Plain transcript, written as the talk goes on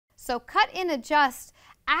So cut in adjust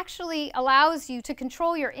actually allows you to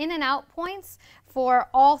control your in and out points for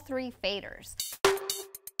all three faders.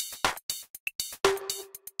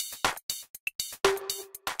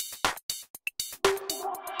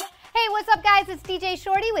 Hey, what's up guys? It's DJ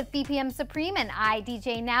Shortee with BPM Supreme and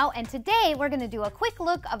IDJNow, and today we're going to do a quick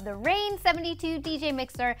look of the Rane 72 DJ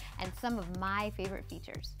mixer and some of my favorite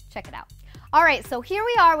features. Check it out. Alright, so here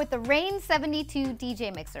we are with the Rane 72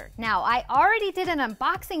 DJ mixer. Now, I already did an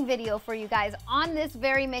unboxing video for you guys on this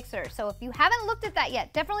very mixer, so if you haven't looked at that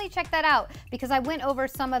yet, definitely check that out because I went over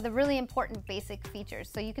some of the really important basic features,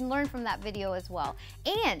 so you can learn from that video as well.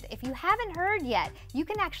 And if you haven't heard yet, you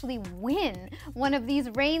can actually win one of these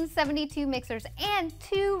Rane 72 mixers and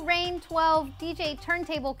 2 Rane 12 DJ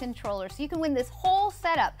turntable controllers. So you can win this whole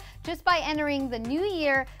setup just by entering the New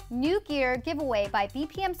Year, New Gear giveaway by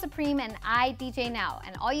BPM Supreme and IDJNow,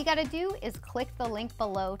 and all you gotta do is click the link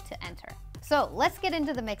below to enter. So let's get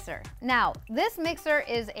into the mixer. Now, this mixer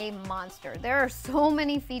is a monster. There are so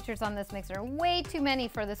many features on this mixer, way too many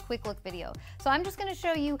for this quick look video. So I'm just gonna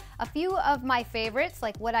show you a few of my favorites,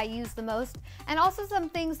 like what I use the most, and also some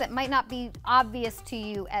things that might not be obvious to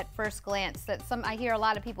you at first glance that I hear a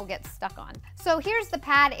lot of people get stuck on. So here's the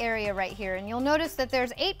pad area right here, and you'll notice that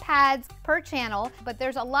there's 8 pads per channel, but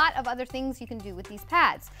there's a lot of other things you can do with these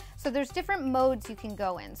pads. So there's different modes you can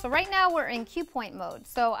go in. So right now we're in cue point mode.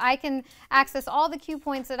 So I can access all the cue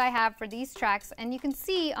points that I have for these tracks, and you can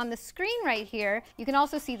see on the screen right here, you can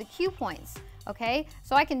also see the cue points, okay?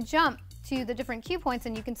 So I can jump to the different cue points,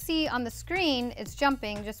 and you can see on the screen it's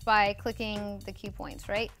jumping just by clicking the cue points,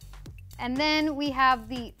 right? And then we have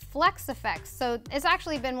the flex effects. So it's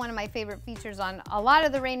actually been one of my favorite features on a lot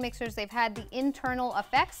of the Rane mixers. They've had the internal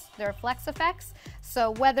effects, they're flex effects.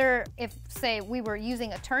 So whether if, say, we were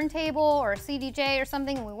using a turntable or a CDJ or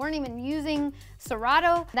something and we weren't even using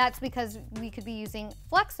Serato, that's because we could be using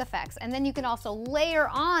flex effects. And then you can also layer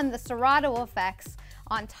on the Serato effects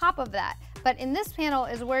on top of that. But in this panel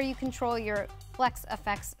is where you control your flex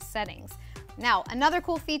effects settings. Now, another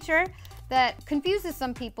cool feature that confuses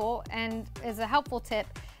some people and is a helpful tip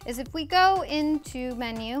is if we go into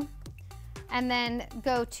menu and then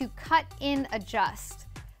go to cut in adjust.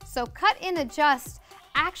 So cut in adjust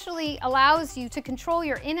actually allows you to control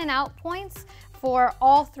your in and out points for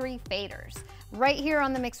all 3 faders right here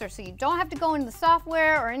on the mixer. So you don't have to go into the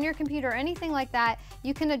software or in your computer or anything like that.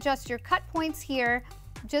 You can adjust your cut points here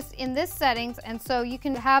just in this settings, and so you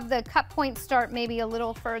can have the cut point start maybe a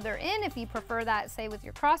little further in if you prefer that, say with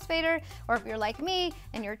your crossfader, or if you're like me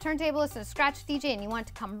and you're a turntablist and a scratch DJ and you want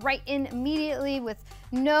it to come right in immediately with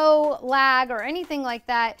no lag or anything like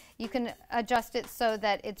that, you can adjust it so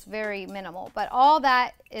that it's very minimal. But all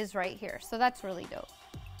that is right here, so that's really dope.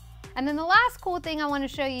 And then the last cool thing I want to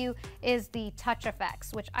show you is the touch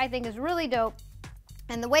effects, which I think is really dope.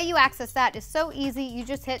 And the way you access that is so easy. You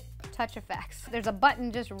just hit touch effects. There's a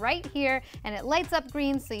button just right here and it lights up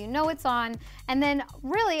green so you know it's on. And then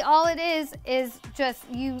really all it is just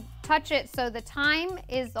you touch it so the time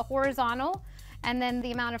is the horizontal and then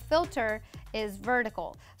the amount of filter is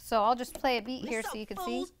vertical. So I'll just play a beat here so you can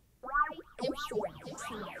see.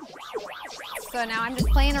 So now I'm just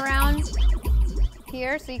playing around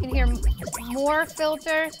here so you can hear more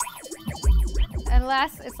filter and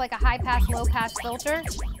less. It's like a high pass, low pass filter.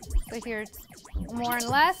 So here's more and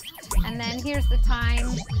less. And then here's the time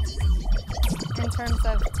in terms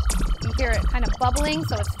of, you hear it kind of bubbling,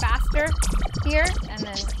 so it's faster here. And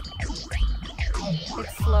then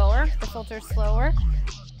it's slower, the filter's slower.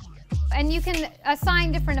 And you can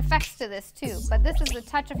assign different effects to this too. But this is the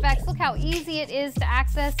touch effects. Look how easy it is to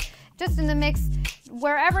access just in the mix.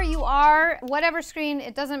 Wherever you are, whatever screen,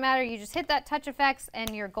 it doesn't matter. You just hit that touch effects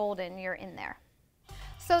and you're golden, you're in there.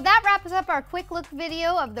 So that wraps up our quick look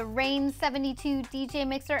video of the Rane 72 DJ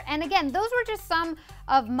mixer. And again, those were just some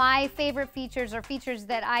of my favorite features or features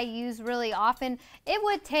that I use really often. It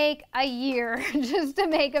would take a year just to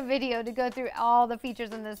make a video to go through all the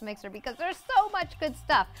features in this mixer because there's so much good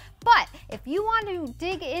stuff. But if you want to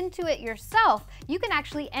dig into it yourself, you can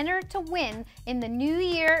actually enter to win in the New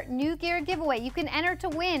Year, New Gear giveaway. You can enter to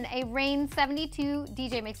win a Rane 72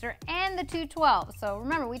 DJ mixer and the 212. So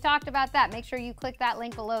remember, we talked about that. Make sure you click that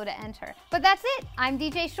link below to enter. But that's it. I'm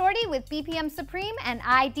DJ Shortee with BPM Supreme and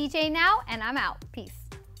IDJNow, and I'm out. Peace.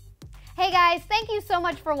 Hey guys, thank you so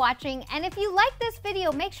much for watching, and if you like this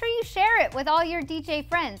video, make sure you share it with all your DJ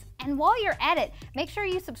friends. And while you're at it, make sure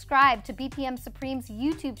you subscribe to BPM Supreme's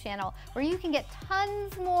YouTube channel where you can get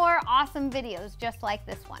tons more awesome videos just like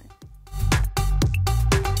this one.